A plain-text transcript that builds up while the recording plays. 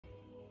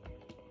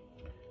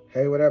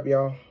Hey, what up,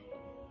 y'all?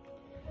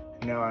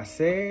 Now, I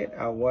said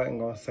I wasn't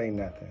going to say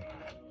nothing.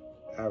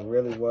 I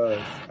really was.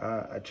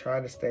 I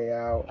try to stay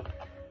out.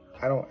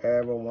 I don't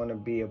ever want to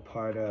be a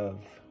part of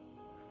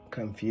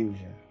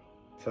confusion.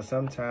 So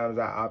sometimes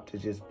I opt to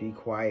just be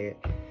quiet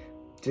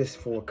just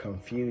for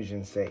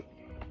confusion's sake.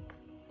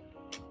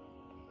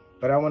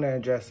 But I want to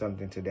address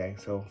something today.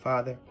 So,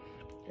 Father,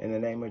 in the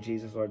name of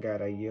Jesus, Lord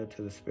God, I yield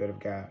to the Spirit of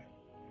God.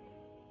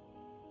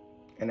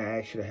 And I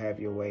ask you to have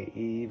your way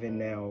even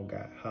now, oh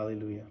God.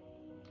 Hallelujah.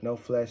 No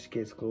flesh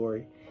gets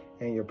glory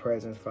in your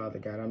presence, Father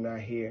God. I'm not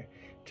here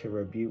to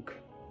rebuke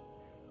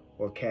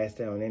or cast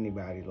down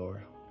anybody,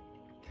 Lord.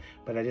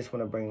 But I just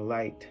want to bring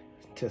light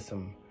to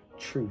some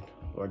truth,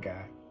 Lord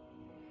God.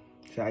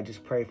 So I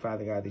just pray,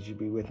 Father God, that you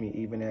be with me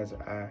even as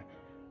I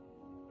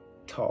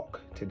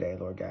talk today,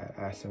 Lord God.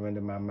 I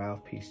surrender my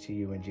mouthpiece to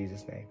you in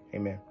Jesus' name.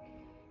 Amen.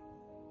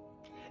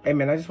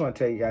 Amen. I just want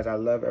to tell you guys I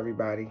love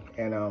everybody.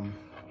 And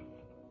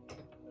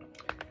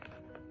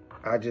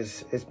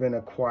it's been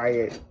a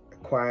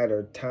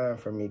quieter time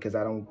for me because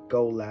I don't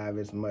go live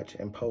as much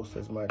and post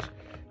as much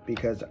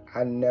because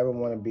I never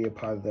want to be a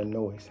part of the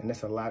noise. And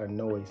there's a lot of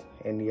noise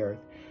in the earth.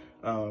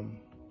 I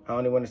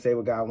only want to say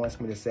what God wants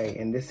me to say.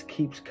 And this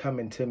keeps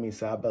coming to me,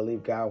 so I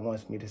believe God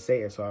wants me to say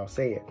it, so I'll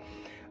say it.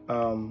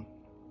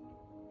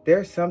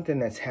 There's something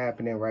that's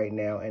happening right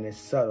now, and it's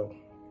subtle.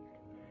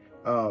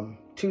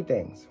 Two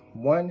things.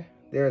 One,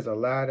 there's a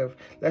lot of,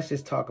 let's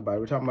just talk about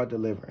it. We're talking about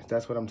deliverance.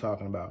 That's what I'm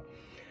talking about.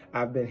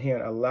 I've been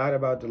hearing a lot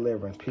about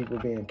deliverance, people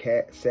being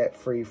set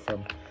free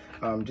from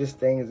just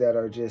things that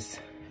are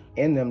just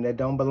in them that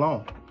don't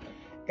belong.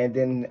 And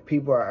then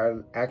people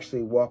are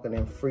actually walking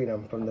in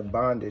freedom from the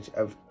bondage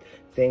of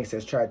things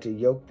that's tried to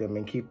yoke them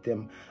and keep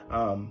them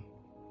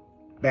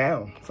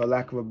bound, for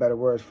lack of a better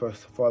word, for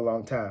a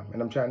long time.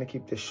 And I'm trying to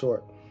keep this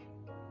short.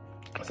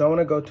 So I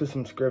want to go to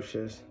some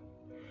scriptures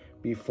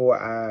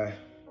before I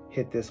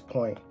hit this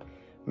point.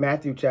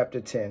 Matthew chapter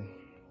 10.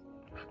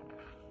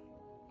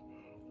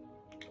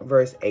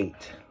 Verse 8.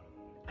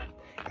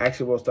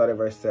 Actually, we'll start at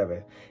verse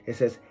 7. It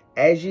says,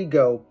 "As ye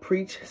go,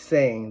 preach,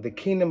 saying, the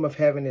kingdom of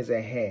heaven is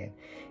at hand.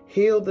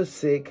 Heal the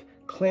sick,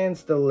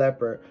 cleanse the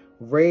leper,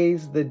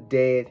 raise the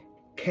dead,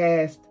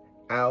 cast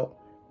out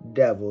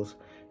devils.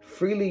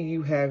 Freely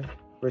you have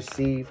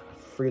received,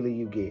 freely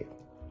you give."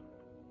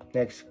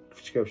 Next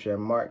scripture,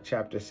 Mark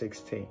chapter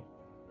 16.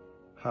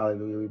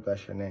 Hallelujah, we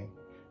bless your name.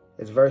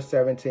 It's verse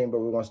 17, but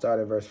we're going to start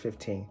at verse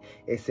 15.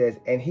 It says,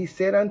 "And he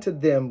said unto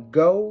them,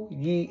 Go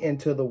ye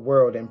into the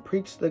world and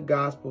preach the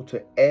gospel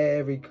to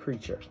every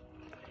creature.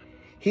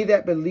 He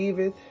that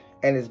believeth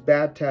and is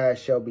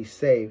baptized shall be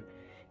saved.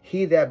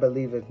 He that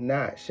believeth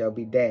not shall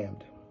be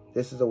damned."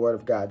 This is the word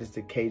of God. This is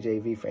the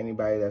KJV for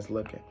anybody that's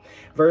looking.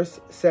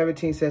 Verse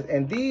 17 says,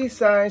 "And these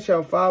signs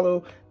shall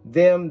follow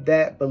them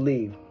that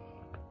believe.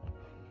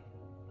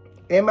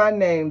 In my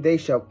name they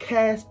shall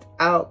cast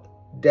out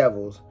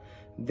devils.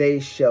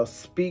 They shall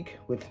speak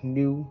with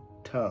new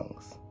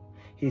tongues."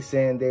 He's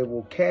saying they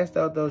will cast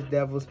out those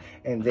devils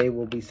and they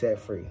will be set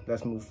free.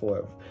 Let's move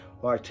forward.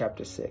 Mark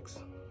chapter 6.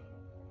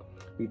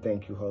 We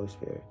thank you, Holy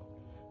Spirit.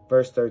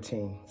 Verse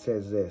 13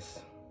 says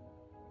this.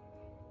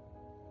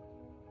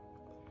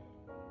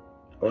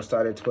 Or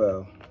start at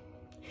 12.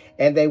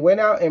 "And they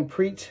went out and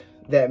preached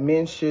that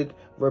men should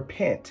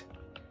repent.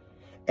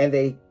 And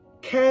they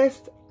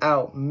cast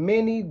out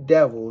many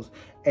devils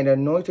and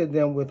anointed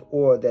them with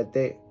oil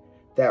that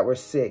were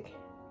sick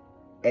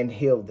and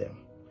healed them."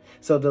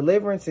 So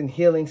deliverance and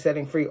healing,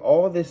 setting free,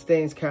 all these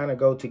things kind of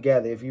go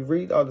together. If you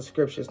read all the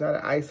scriptures, it's not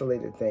an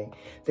isolated thing.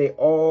 They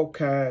all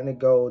kind of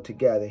go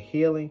together.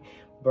 Healing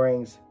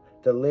brings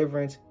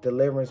deliverance.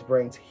 Deliverance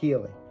brings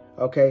healing.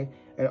 Okay?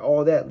 And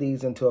all that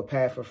leads into a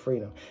path of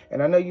freedom.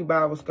 And I know you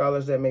Bible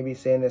scholars that may be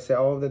saying this, say,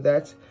 "Oh,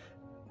 that's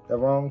the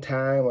wrong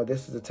time," or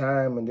 "This is the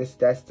time," and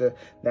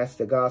that's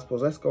the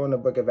Gospels. Let's go in the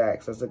book of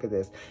Acts. Let's look at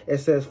this. It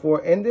says,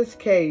 "For in this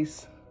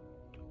case,"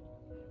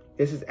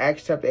 this is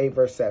Acts chapter 8,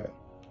 verse 7.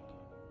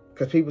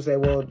 Because people say,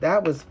 well,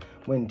 that was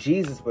when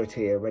Jesus was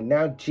here, but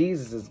now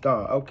Jesus is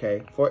gone.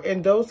 Okay. "For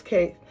in this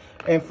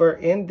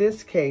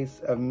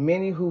case of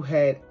many who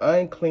had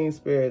unclean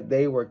spirits,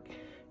 they were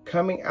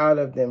coming out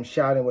of them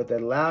shouting with a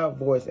loud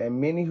voice,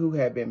 and many who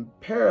had been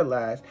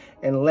paralyzed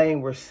and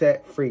lame were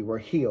set free," were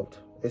healed.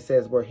 It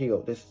says we're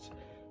healed.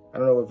 I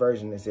don't know what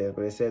version this is,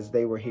 but it says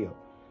they were healed.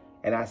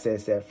 And I said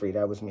set free.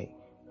 That was me.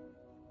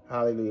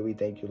 Hallelujah. We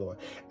thank you, Lord.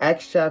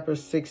 Acts chapter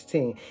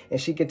 16. "And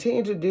she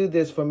continued to do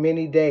this for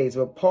many days.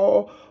 But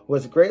Paul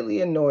was greatly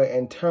annoyed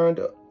and turned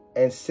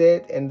and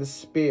said to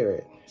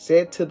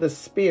the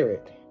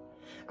spirit,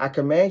 I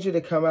command you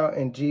to come out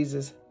in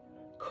Jesus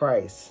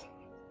Christ.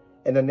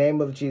 In the name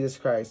of Jesus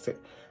Christ.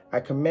 I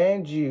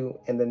command you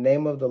in the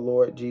name of the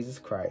Lord Jesus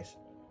Christ.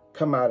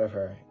 Come out of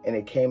her." And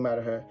it came out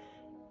of her.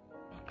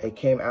 It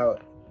came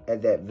out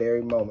at that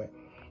very moment.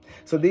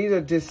 So these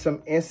are just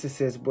some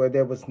instances where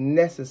there was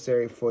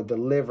necessary for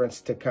deliverance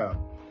to come.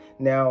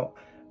 Now,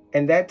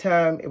 in that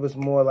time, it was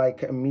more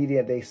like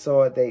immediate. They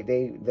saw it.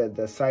 The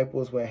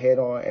disciples went head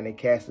on and they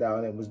cast it out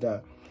and it was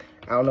done.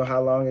 I don't know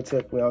how long it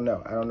took. We don't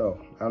know. I don't know.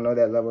 I don't know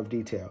that level of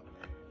detail.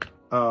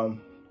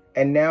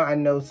 And now I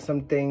know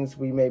some things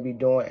we may be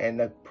doing in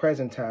the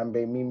present time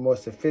may be more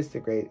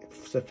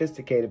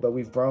sophisticated, but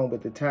we've grown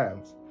with the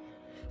times.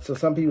 So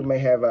some people may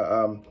have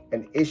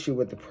an issue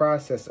with the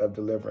process of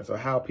deliverance or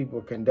how people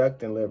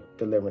conduct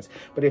deliverance.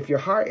 But if your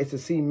heart is to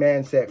see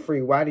man set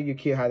free, why do you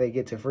care how they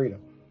get to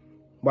freedom?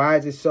 Why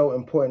is it so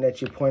important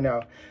that you point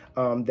out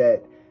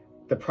that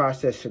the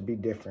process should be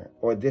different,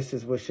 or this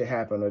is what should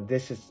happen, or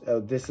this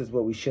is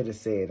what we should have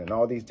said, and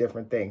all these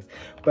different things?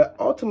 But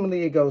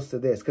ultimately, it goes to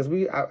this, because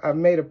I've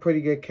made a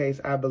pretty good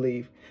case. I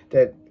believe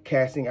that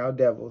casting out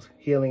devils,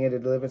 healing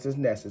and deliverance is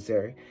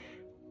necessary.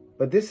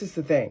 But this is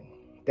the thing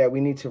that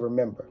we need to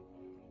remember.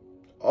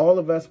 All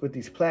of us with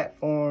these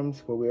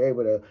platforms where we're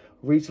able to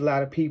reach a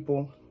lot of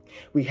people,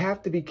 we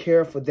have to be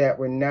careful that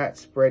we're not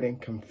spreading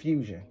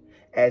confusion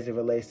as it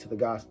relates to the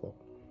gospel.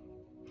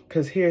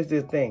 Because here's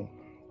the thing.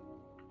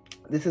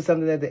 This is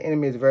something that the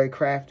enemy is very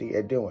crafty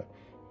at doing.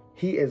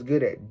 He is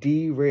good at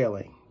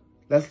derailing.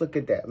 Let's look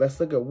at that.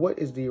 Let's look at what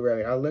is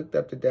derailing. I looked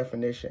up the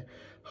definition.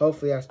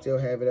 Hopefully I still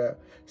have it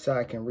up so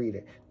I can read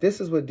it. This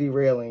is what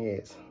derailing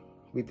is.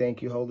 We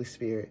thank you, Holy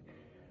Spirit.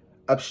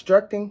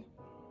 Obstructing,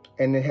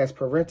 and it has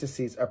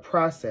parentheses, a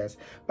process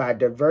by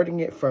diverting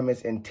it from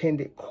its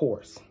intended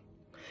course.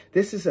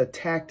 This is a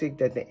tactic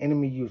that the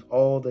enemy uses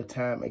all the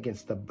time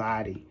against the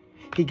body.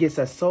 He gets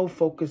us so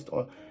focused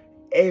on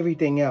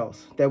everything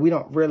else that we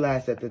don't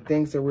realize that the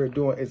things that we're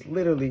doing is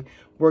literally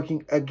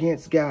working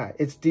against God.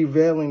 It's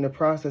derailing the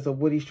process of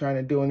what he's trying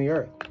to do on the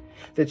earth.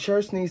 The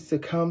church needs to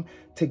come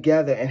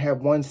together and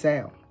have one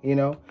sound, you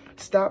know.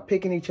 Stop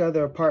picking each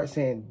other apart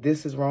saying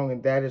this is wrong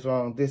and that is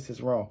wrong, this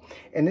is wrong.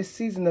 In this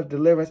season of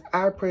deliverance,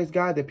 I praise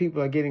God that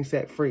people are getting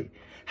set free,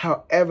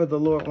 however the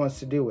Lord wants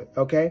to do it,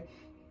 okay?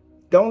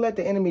 Don't let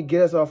the enemy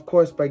get us off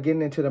course by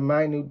getting into the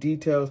minute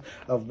details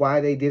of why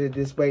they did it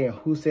this way and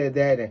who said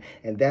that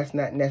and that's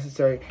not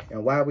necessary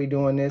and why are we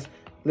doing this.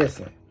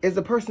 Listen, is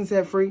the person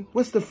set free?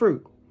 What's the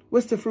fruit?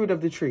 What's the fruit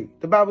of the tree?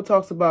 The Bible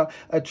talks about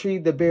a tree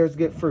that bears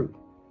good fruit.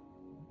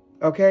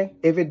 Okay?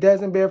 If it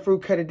doesn't bear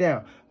fruit, cut it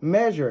down.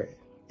 Measure it.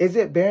 Is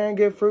it bearing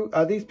good fruit?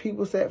 Are these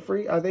people set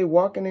free? Are they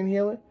walking in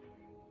healing?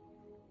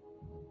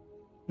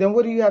 Then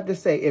what do you have to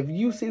say? If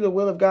you see the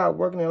will of God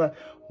working in your life,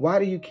 why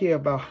do you care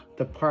about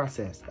the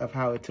process of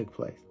how it took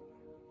place?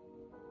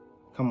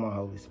 Come on,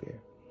 Holy Spirit.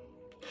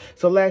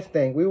 So last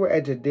thing, we were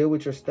at the Deal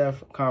With Your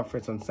Stuff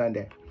conference on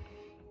Sunday.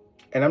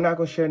 And I'm not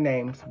going to share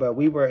names, but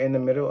we were in the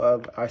middle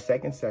of our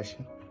second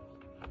session.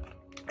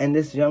 And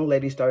this young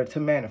lady started to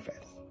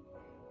manifest.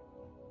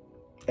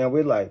 And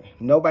we're like,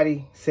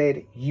 nobody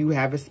said you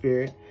have a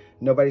spirit.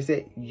 Nobody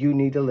said you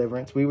need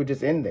deliverance. We were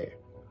just in there.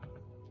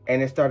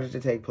 And it started to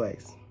take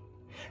place.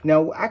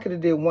 Now, I could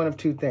have did one of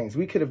two things.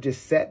 We could have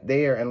just sat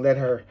there and let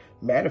her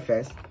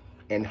manifest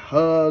and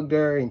hugged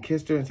her and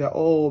kissed her and said,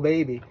 oh,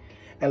 baby,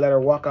 and let her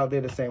walk out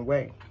there the same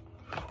way.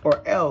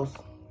 Or else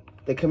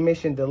the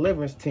commissioned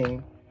deliverance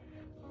team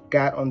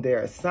got on their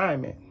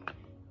assignment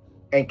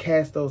and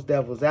cast those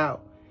devils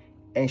out,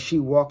 and she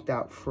walked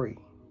out free.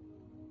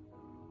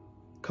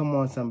 Come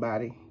on,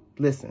 somebody.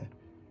 Listen,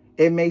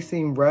 it may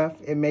seem rough.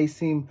 It may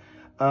seem,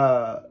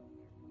 at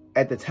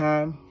the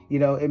time, you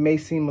know, it may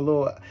seem a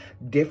little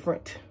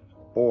different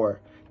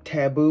or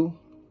taboo.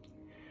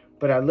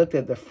 But I looked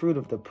at the fruit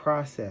of the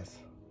process,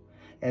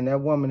 and that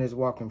woman is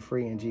walking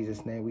free in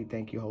Jesus' name. We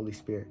thank you, Holy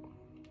Spirit.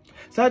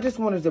 So I just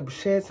wanted to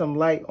shed some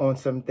light on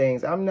some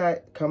things. I'm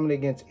not coming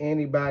against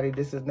anybody.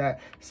 This is not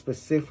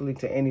specifically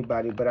to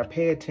anybody, but I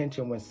pay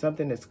attention when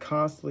something is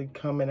constantly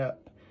coming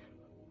up,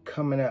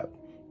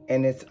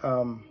 and it's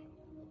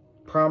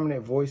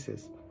prominent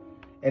voices.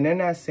 And they're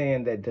not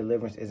saying that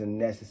deliverance isn't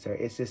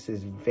necessary. It's just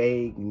this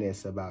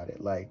vagueness about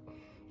it. Like,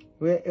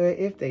 well,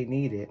 if they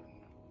need it,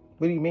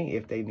 what do you mean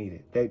if they need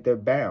it? They're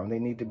bound. They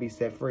need to be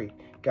set free.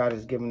 God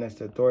has given us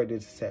the authority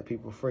to set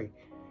people free.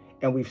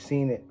 And we've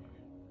seen it,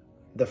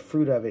 the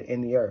fruit of it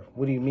in the earth.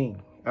 What do you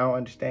mean? I don't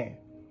understand.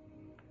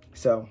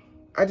 So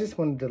I just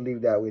wanted to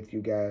leave that with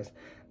you guys.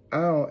 I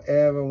don't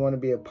ever want to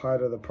be a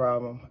part of the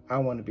problem. I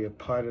want to be a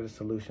part of the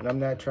solution. I'm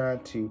not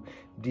trying to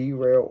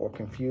derail or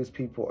confuse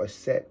people or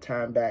set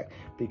time back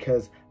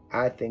because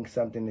I think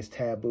something is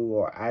taboo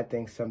or I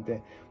think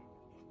something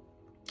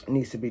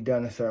needs to be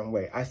done a certain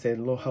way. I said,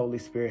 Lord, Holy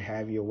Spirit,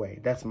 have your way.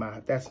 That's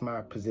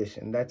my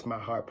position. That's my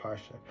heart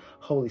posture.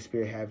 Holy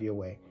Spirit, have your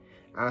way.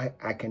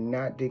 I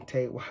cannot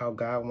dictate how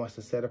God wants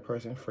to set a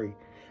person free.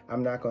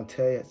 I'm not going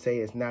to say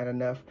it's not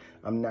enough.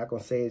 I'm not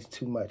going to say it's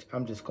too much.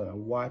 I'm just going to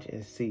watch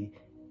and see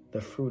the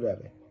fruit of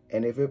it.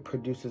 And if it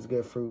produces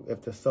good fruit,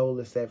 if the soul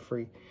is set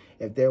free,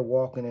 if they're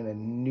walking in a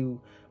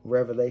new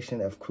revelation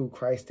of who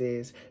Christ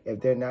is, if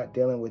they're not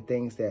dealing with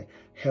things that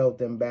held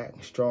them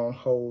back,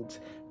 strongholds,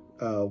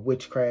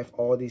 witchcraft,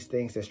 all these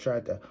things that's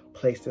tried to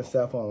place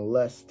themselves on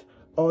lust,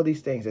 all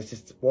these things that's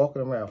just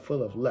walking around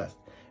full of lust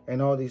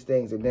and all these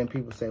things. And then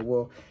people say,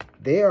 well,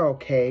 they're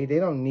okay. They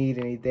don't need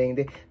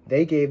anything.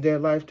 They gave their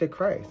life to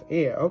Christ.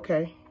 Yeah,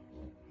 okay.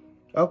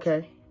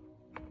 Okay.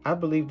 I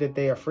believe that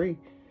they are free.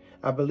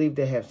 I believe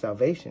they have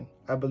salvation.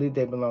 I believe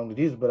they belong to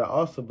Jesus, but I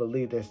also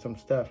believe there's some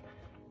stuff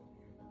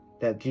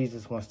that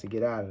Jesus wants to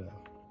get out of them.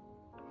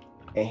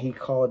 And he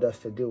called us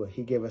to do it.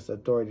 He gave us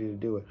authority to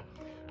do it.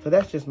 So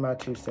that's just my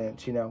 2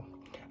 cents, you know.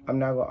 I'm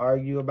not going to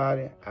argue about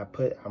it.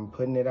 I'm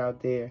putting it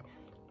out there.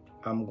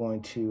 I'm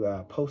going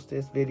to post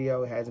this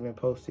video. It hasn't been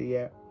posted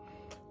yet.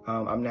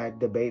 I'm not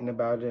debating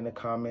about it in the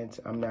comments.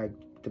 I'm not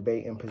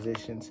debating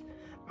positions.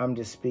 I'm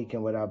just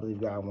speaking what I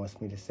believe God wants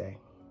me to say.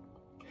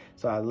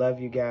 So I love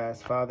you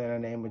guys. Father,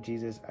 in the name of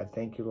Jesus, I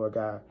thank you, Lord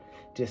God,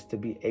 just to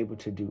be able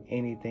to do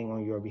anything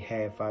on your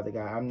behalf, Father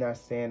God. I'm not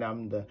saying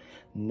I'm the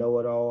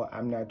know-it-all.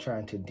 I'm not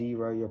trying to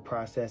derail your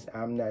process.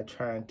 I'm not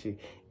trying to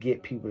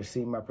get people to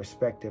see my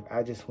perspective.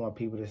 I just want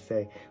people to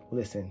say,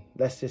 listen,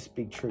 let's just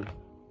speak truth,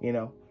 you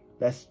know.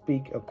 Let's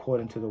speak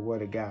according to the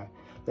word of God.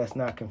 Let's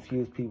not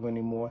confuse people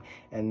anymore,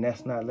 and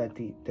let's not let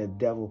the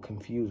devil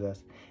confuse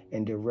us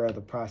and derail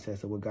the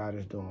process of what God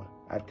is doing.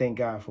 I thank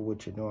God for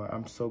what you're doing.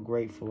 I'm so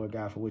grateful, Lord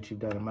God, for what you've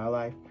done in my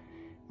life,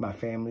 my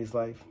family's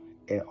life,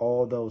 and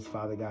all those,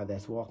 Father God,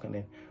 that's walking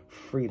in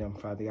freedom,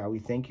 Father God. We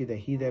thank you that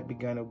he that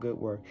begun a good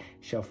work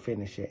shall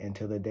finish it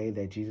until the day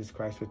that Jesus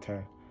Christ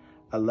returns.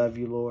 I love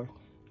you, Lord.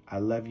 I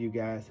love you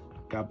guys.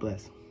 God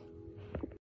bless.